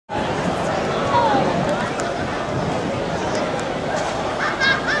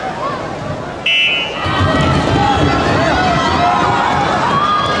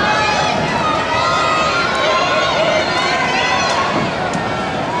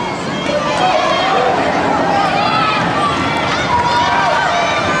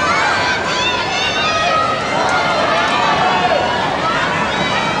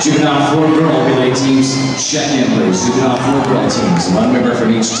off 4 girl relay teams, check in please. Moving off 4 girl teams. 1 member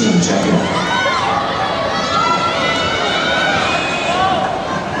from each team, check in.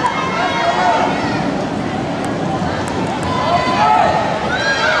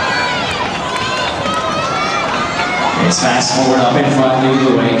 It's fast forward up in front,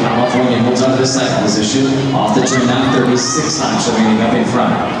 leading the way. California holds on to the second position. Off the turn now, 36 laps remaining up in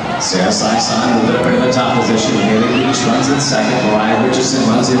front. Sarah Sison moving up into the top position. Haley Leach runs in second. Mariah Richardson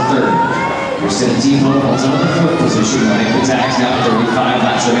runs in third. Christina Depot holds on to the fourth position. Running the tags now, 35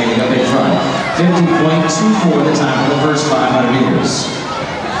 laps remaining up in front. 50.24 the time for the first 500 meters.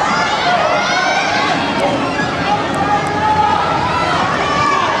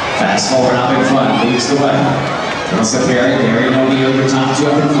 Fast forward up in front, leads the way. Melissa Perry, Mary O'Neill, your top 2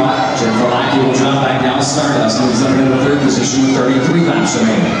 up in front. Jennifer Lackey will drop back now. Stardust moves up into the third position with 33 laps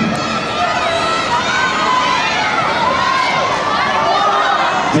remaining.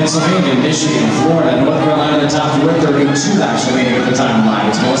 Pennsylvania, Michigan, Florida, North Carolina, the top 2 with 32 laps remaining at the time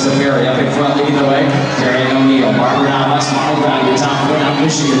line. It's Melissa Perry up in front, leading the way. Carrie O'Neill, Barbara Navas, Model Brown, your top 4 now.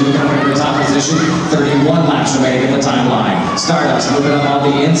 Michigan moving up into the top position, 31 laps remaining at the time line. Stardust moving up on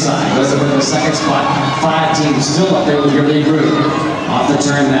the inside, goes up into the second spot. 5 teams still up there with your lead group. Off the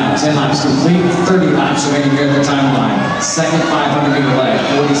turn now, 10 laps complete, 30 laps remaining here at the time line. Second 500 meter leg,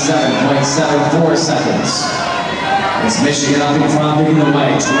 47.74 seconds. It's Michigan up in front, leading the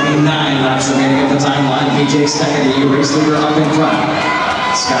way. 29 laps remaining at the timeline. PJ Steckity, race leader up in front.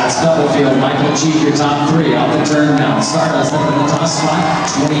 Scott Stubblefield, Michael G, your top 3 off the turn now. Stardust up in the top spot.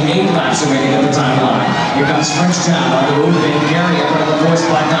 28 laps remaining at the timeline. Here comes Frenchtown on the move. And Carey up into the 4th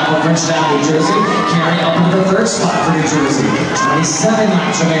spot now for Frenchtown, New Jersey. Carey up into the 3rd spot for New Jersey. 27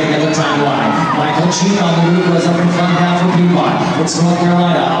 laps remaining at the timeline. Michael G on the move was up in front now for Piedmont. It's North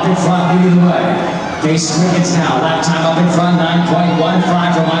Carolina up in front, leading the way. Case Wiggins now, lap time up in front, 9.15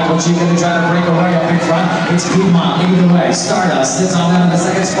 for Michael G. Going to try to break away up in front. It's Piedmont leading the way. Stardust sits on them in the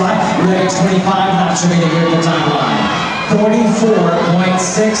 2nd spot. We're at 25 laps remaining here at the timeline.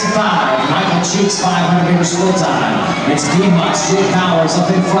 44.65. Michael Cheek's 500 meter split time. It's Piedmont, Jake Powers up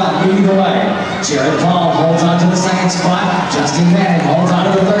in front, leading the way. Jared Paul holds on to the 2nd spot. Justin Manning holds on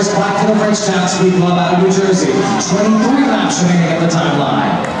to the 3rd spot for the Frenchtown Speed Club out of New Jersey. 23 laps remaining at the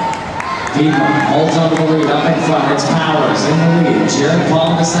timeline. Piedmont holds on to the lead up in front. It's Powers in the lead. Jared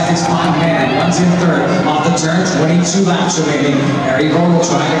Paul in the 2nd spot. Manning runs in 3rd. Off the turn, 22 laps remaining. Harry Vogel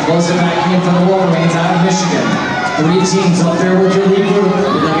trying to close it back in for the Wolverines out of Michigan. 3 teams up there with your lead group.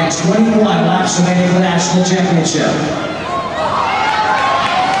 We're looking at 21 laps remaining for the national championship.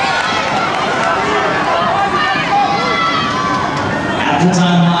 At the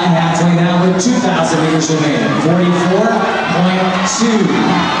timeline, halfway down with 2,000 meters remaining.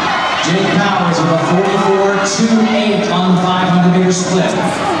 44.2. Jake Powers with a 44.28 on the 500 meter split. Is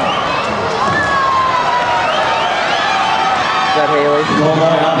that Haley?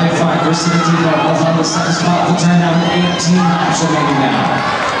 Goldboy up in front. Christina Depot was on the 2nd spot to turn down to 18 laps remaining now.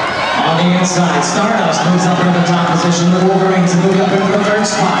 On the inside, Stardust moves up into the top position. The Wolverines move up into the 3rd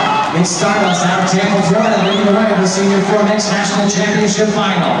spot. It's Stardust out of Tampa, Florida, leading the way of the Senior 4Mix National Championship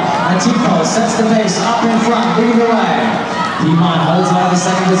Final. Depot sets the pace up in front, leading the way. Piedmont holds on to the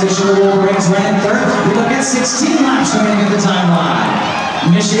 2nd position. The Wolverines ran in 3rd. We look at 16 laps remaining at the timeline.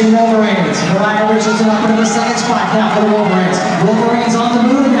 Michigan Wolverines. Mariah Richardson up into the 2nd spot now for the Wolverines. Wolverines on the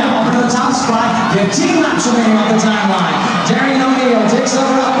move now, up into the top spot. 15 laps remaining on the timeline. Darian O'Neill takes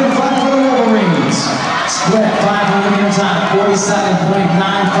over up in front for the Wolverines. Split 500 meter time,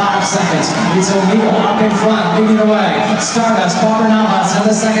 47.95 seconds. It's O'Neill up in front, leading the way. Stardust, Barbara Navas in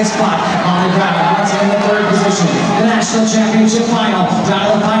the 2nd spot. On the ground, runs in the 3rd position. The national championship final. Down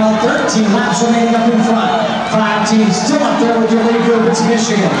to the final 13 laps remaining up in front. 5 teams still up there with your lead group. It's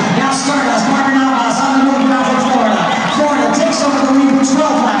Michigan. Now Stardust, Barbara Navas on the move now for Florida. Florida takes over the lead with 12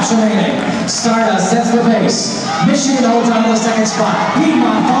 laps remaining. Stardust sets the pace. Michigan holds on to the 2nd spot.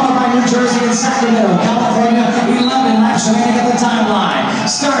 Piedmont followed by New Jersey and Sacramento. California, 11 laps remaining at the timeline.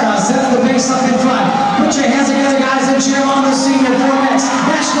 Stardust sets the pace up in front. Put your hands together, guys, and cheer on the Senior 4Mix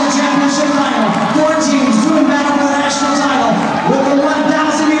National Championship Final. 4 teams doing battle for the national title. With the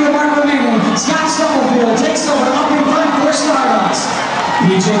 1,000 meter mark remaining, Scott Stubblefield takes over up in front for Stardust.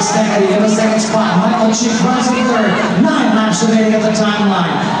 PJ Steckity in the 2nd spot. Michael Cheek runs in 3rd. 9 laps remaining at the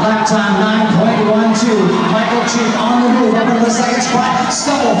timeline. Lap time 9.12. Michael Cheek on the move up into the 2nd spot.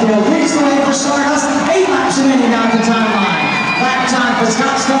 Stubblefield leads the way for Stardust. 8 laps remaining now at the timeline. Lap time for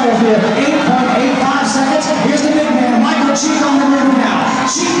Scott Stubblefield, 8.85 seconds. Here's the big man, Michael Cheek on the move now.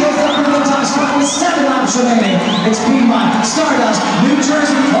 Cheek goes up into the top spot with 7 laps remaining. It's Piedmont, Stardust, New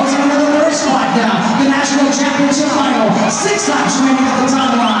Jersey closing into the 3rd spot now. The national championship final, 6 laps remaining at the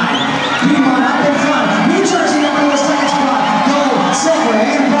timeline.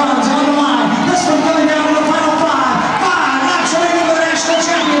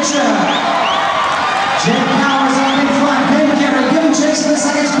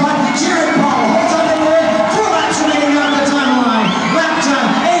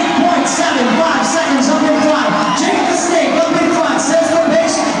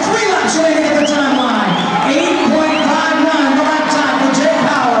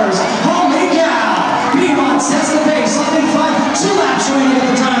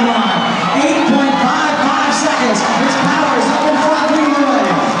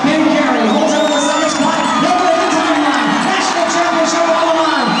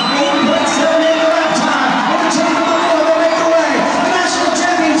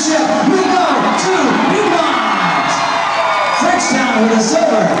 round with a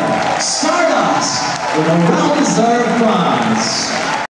silver, Stardust with a well-deserved bronze.